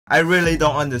I really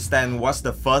don't understand what's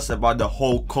the fuss about the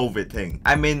whole COVID thing.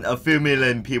 I mean, a few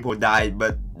million people died,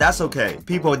 but that's okay.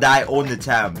 People die all the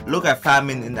time. Look at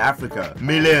famine in Africa.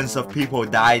 Millions of people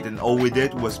died and all we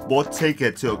did was bought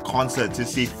tickets to a concert to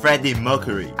see Freddie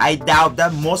Mercury. I doubt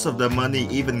that most of the money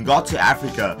even got to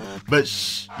Africa, but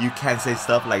shh, you can't say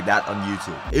stuff like that on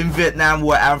YouTube. In Vietnam,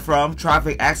 where I'm from,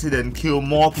 traffic accidents kill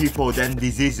more people than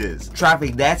diseases.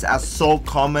 Traffic deaths are so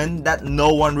common that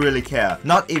no one really cares.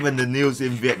 Not even the news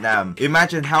in Vietnam.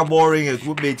 Imagine how boring it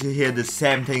would be to hear the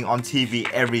same thing on TV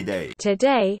every day.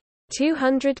 Today,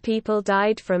 200 people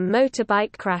died from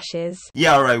motorbike crashes.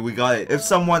 Yeah, alright, we got it. If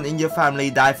someone in your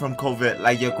family died from COVID,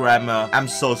 like your grandma, I'm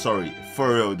so sorry.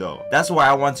 For real though. That's why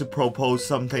I want to propose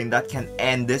something that can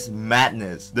end this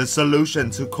madness. The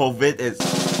solution to COVID is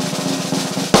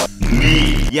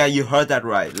me. Yeah, you heard that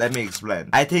right. Let me explain.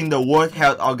 I think the World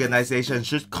Health Organization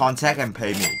should contact and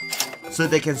pay me, so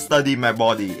they can study my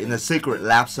body in a secret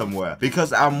lab somewhere,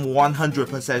 because I'm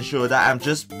 100% sure that I'm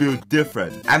just built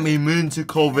different. I'm immune to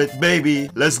COVID, baby.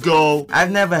 Let's go.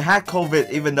 I've never had COVID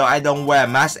even though I don't wear a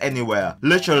mask anywhere.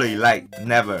 Literally, like,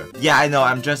 never. Yeah, I know,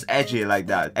 I'm just edgy like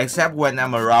that. Except when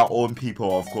I'm around old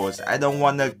people, of course. I don't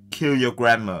wanna kill your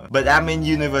grandma. But I'm in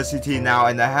university now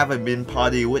and I haven't been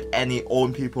partying with any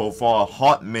old people for a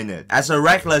hot minute. As a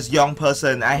reckless young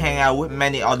person, I hang out with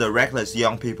many other reckless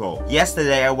young people.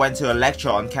 Yesterday I went to a lecture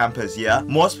on campus, yeah?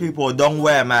 Most people don't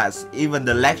wear masks, even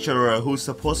the lecturer who's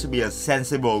supposed to be a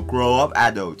sensible grown-up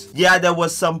adult. Yeah, there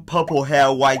was some purple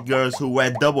hair white girls who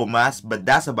wear double masks, but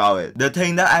that's about it. The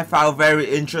thing that I found very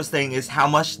interesting is how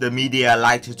much the media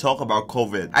like to talk about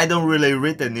COVID. I don't really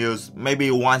read the news, maybe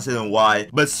once in a while,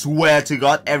 but swear to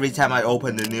God, every time I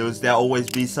open the news, there'll always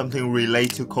be something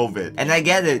related to COVID. And I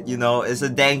get it, you know, it's a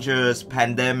dangerous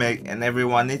pandemic and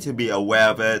everyone needs to be aware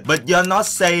of it. But you're not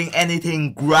saying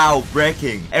anything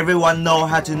groundbreaking. Everyone know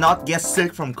how to not get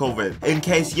sick from COVID. In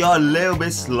case you're a little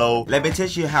bit slow, let me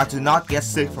teach you how to not get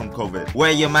sick from COVID.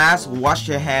 Wear your mask, wash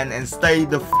your hand, and stay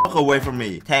the fuck away from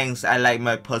me. Thanks, I like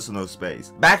my personal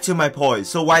space. Back to my point.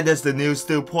 So why does the news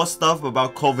still post stuff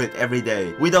about COVID every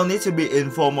day? We don't need to be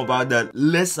informed about the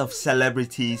list of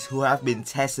celebrities who have been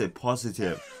tested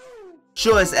positive.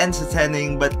 Sure, it's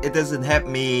entertaining, but it doesn't help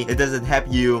me, it doesn't help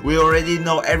you. We already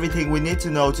know everything we need to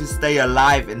know to stay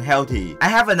alive and healthy. I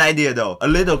have an idea though, a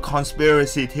little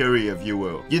conspiracy theory if you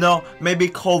will. You know, maybe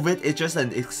COVID is just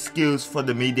an excuse for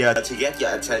the media to get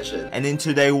your attention. And in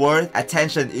today's world,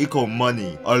 attention equals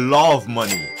money, a lot of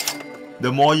money.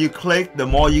 The more you click, the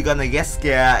more you're gonna get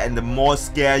scared, and the more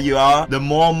scared you are, the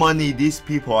more money these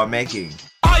people are making.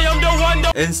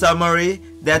 In summary,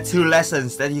 there are two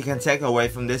lessons that you can take away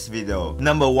from this video.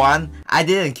 Number one, I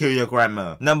didn't kill your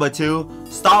grandma. Number two,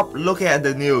 stop looking at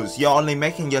the news. You're only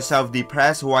making yourself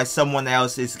depressed while someone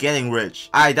else is getting rich.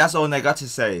 Alright, that's all I got to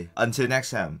say. Until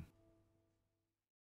next time.